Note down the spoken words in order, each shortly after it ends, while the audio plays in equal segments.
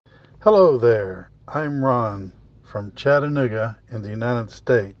Hello there. I'm Ron from Chattanooga in the United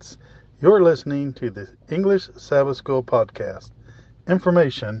States. You're listening to the English Sabbath School podcast,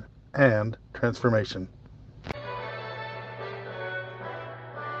 Information and Transformation.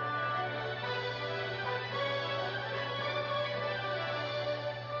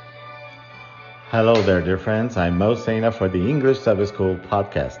 Hello there, dear friends. I'm Mo Sena for the English Sabbath School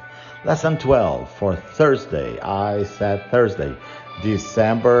podcast. Lesson 12 for Thursday. I said Thursday,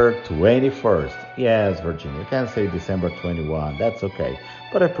 December 21st. Yes, Virginia, you can say December 21. That's okay,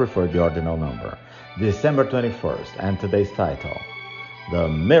 but I prefer the ordinal number. December 21st, and today's title, The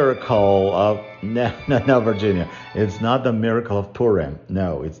Miracle of... No, Virginia. It's not the miracle of Purim.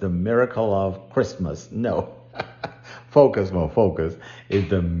 No, it's the miracle of Christmas. No. Focus, Mo, focus. It's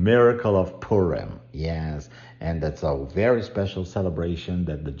the miracle of Purim. Yes, and that's a very special celebration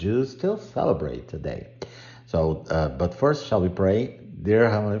that the Jews still celebrate today. But first, shall we pray? Dear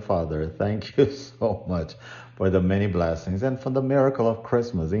Heavenly Father, thank you so much for the many blessings and for the miracle of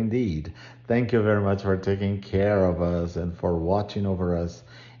Christmas. Indeed, thank you very much for taking care of us and for watching over us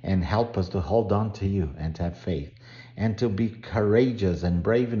and help us to hold on to you and to have faith and to be courageous and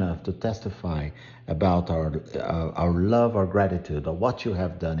brave enough to testify about our love, our gratitude, or what you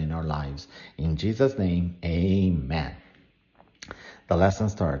have done in our lives. In Jesus' name, amen. The lesson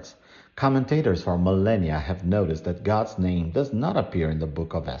starts. Commentators for millennia have noticed that God's name does not appear in the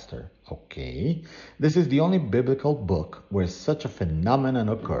book of Esther. Okay, this is the only biblical book where such a phenomenon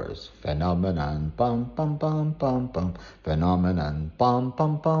occurs. Phenomenon, pum, pum, pum, pum, pum. Phenomenon, pum,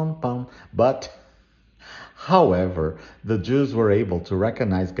 pum, pum, pum. However, the Jews were able to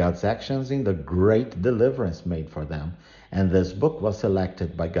recognize God's actions in the great deliverance made for them, and this book was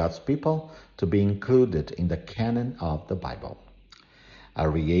selected by God's people to be included in the canon of the Bible. Are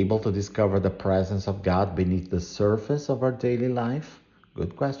we able to discover the presence of God beneath the surface of our daily life?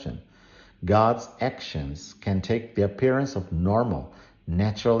 Good question. God's actions can take the appearance of normal,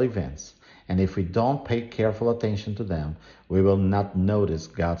 natural events, and if we don't pay careful attention to them, we will not notice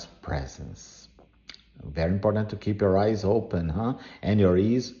God's presence. Very important to keep your eyes open, and your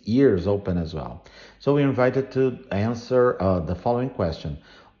ears open as well. So we're invited to answer the following question.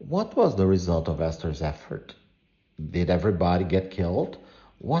 What was the result of Esther's effort? Did everybody get killed?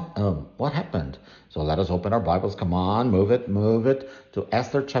 What happened? So let us open our Bibles. Come on, move it to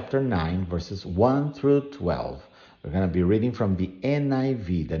Esther chapter 9, verses 1 through 12. We're going to be reading from the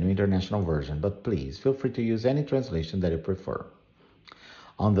NIV, the New International Version, but please feel free to use any translation that you prefer.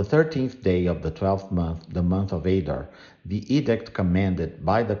 On the 13th day of the 12th month, the month of Adar, the edict commanded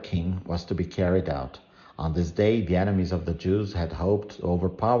by the king was to be carried out. On this day, the enemies of the Jews had hoped to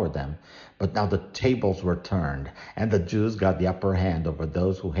overpower them, but now the tables were turned, and the Jews got the upper hand over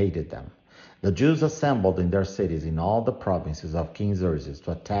those who hated them. The Jews assembled in their cities in all the provinces of King Xerxes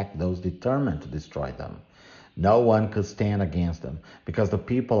to attack those determined to destroy them. No one could stand against them, because the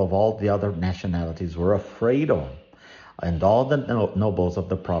people of all the other nationalities were afraid of them. And all the nobles of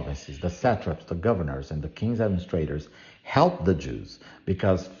the provinces, the satraps, the governors, and the king's administrators helped the Jews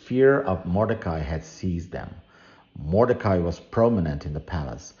because fear of Mordecai had seized them. Mordecai was prominent in the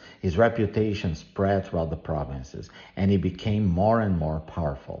palace. His reputation spread throughout the provinces, and he became more and more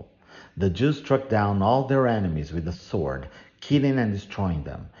powerful. The Jews struck down all their enemies with the sword, killing and destroying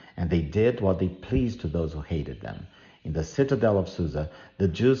them, and they did what they pleased to those who hated them. In the citadel of Susa, the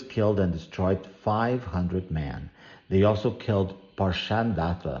Jews killed and destroyed 500 men. They also killed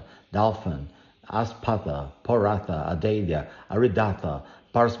Parshandatha, Dalphon, Aspatha, Poratha, Adalia, Aridatha,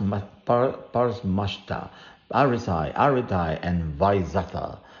 Parsmashta, Aridai, and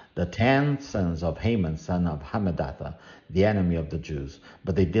Vaizatha, the 10 sons of Haman, son of Hammedatha, the enemy of the Jews.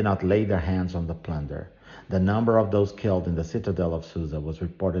 But they did not lay their hands on the plunder. The number of those killed in the citadel of Susa was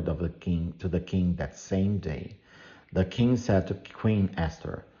reported to the king that same day. The king said to Queen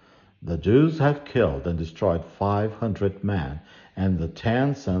Esther, "The Jews have killed and destroyed 500 men and the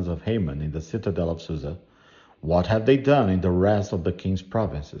 10 sons of Haman in the citadel of Susa. What have they done in the rest of the king's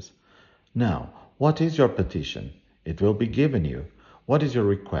provinces? Now, what is your petition? It will be given you. What is your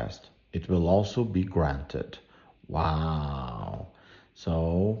request? It will also be granted." Wow.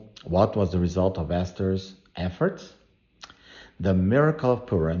 So, what was the result of Esther's efforts? The miracle of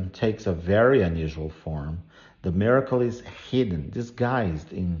Purim takes a very unusual form. The miracle is hidden,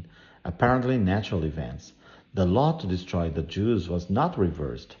 disguised in apparently natural events. The law to destroy the Jews was not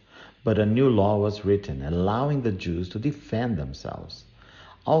reversed, but a new law was written, allowing the Jews to defend themselves.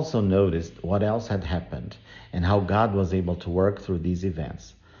 Also notice what else had happened and how God was able to work through these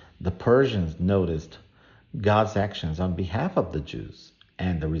events. The Persians noticed God's actions on behalf of the Jews,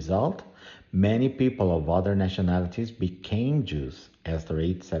 and the result? Many people of other nationalities became Jews Esther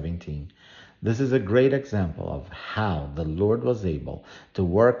 8:17. This is a great example of how the Lord was able to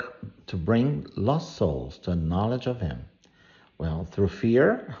work to bring lost souls to a knowledge of Him. Well, through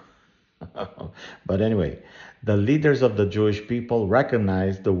fear? But anyway, the leaders of the Jewish people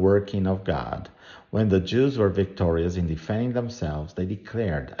recognized the working of God. When the Jews were victorious in defending themselves, they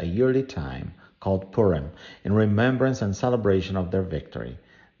declared a yearly time called Purim in remembrance and celebration of their victory.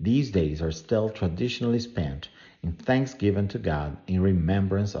 These days are still traditionally spent in thanksgiving to God in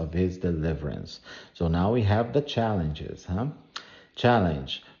remembrance of His deliverance. So now we have the challenges,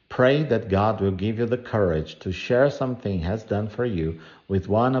 Challenge. Pray that God will give you the courage to share something He has done for you with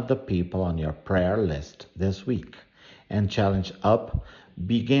one of the people on your prayer list this week. And challenge up.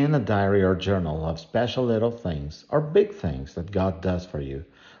 Begin a diary or journal of special little things or big things that God does for you.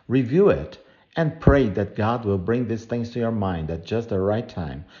 Review it and pray that God will bring these things to your mind at just the right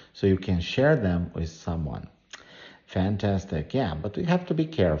time so you can share them with someone. Fantastic. Yeah, but we have to be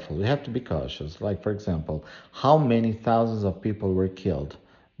careful. We have to be cautious. Like, for example, how many thousands of people were killed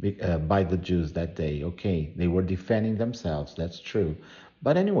by the Jews that day? Okay, they were defending themselves. That's true.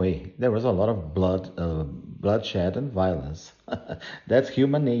 But anyway, there was a lot of bloodshed and violence. That's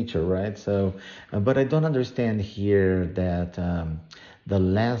human nature, right? So, but I don't understand here that the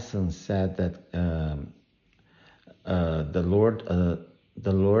lesson said that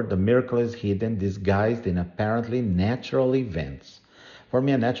the miracle is hidden, disguised in apparently natural events. For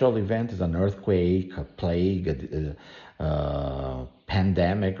me, a natural event is an earthquake, a plague, a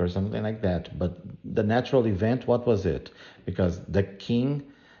pandemic, or something like that. But the natural event, what was it? Because the king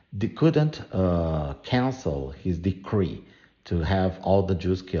couldn't cancel his decree to have all the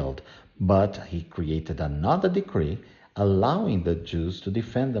Jews killed, but he created another decree allowing the Jews to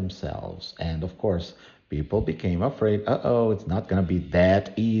defend themselves. And of course, people became afraid. It's not going to be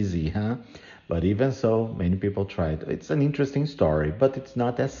that easy, huh? But even so, many people tried. It's an interesting story, but it's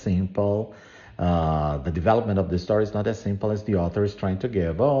not as simple. The development of the story is not as simple as the author is trying to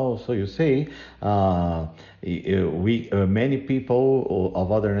give. So you see, many people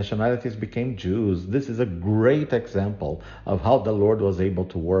of other nationalities became Jews. This is a great example of how the Lord was able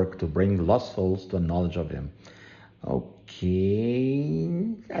to work to bring lost souls to a knowledge of Him.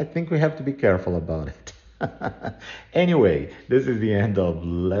 Okay, I think we have to be careful about it. Anyway, this is the end of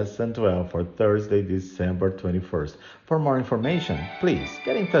Lesson 12 for Thursday, December 21st. For more information, please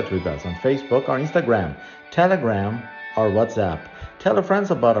get in touch with us on Facebook or Instagram, Telegram, or WhatsApp. Tell your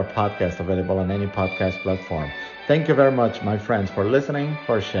friends about our podcast available on any podcast platform. Thank you very much, my friends, for listening,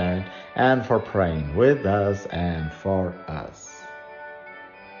 for sharing, and for praying with us and for us.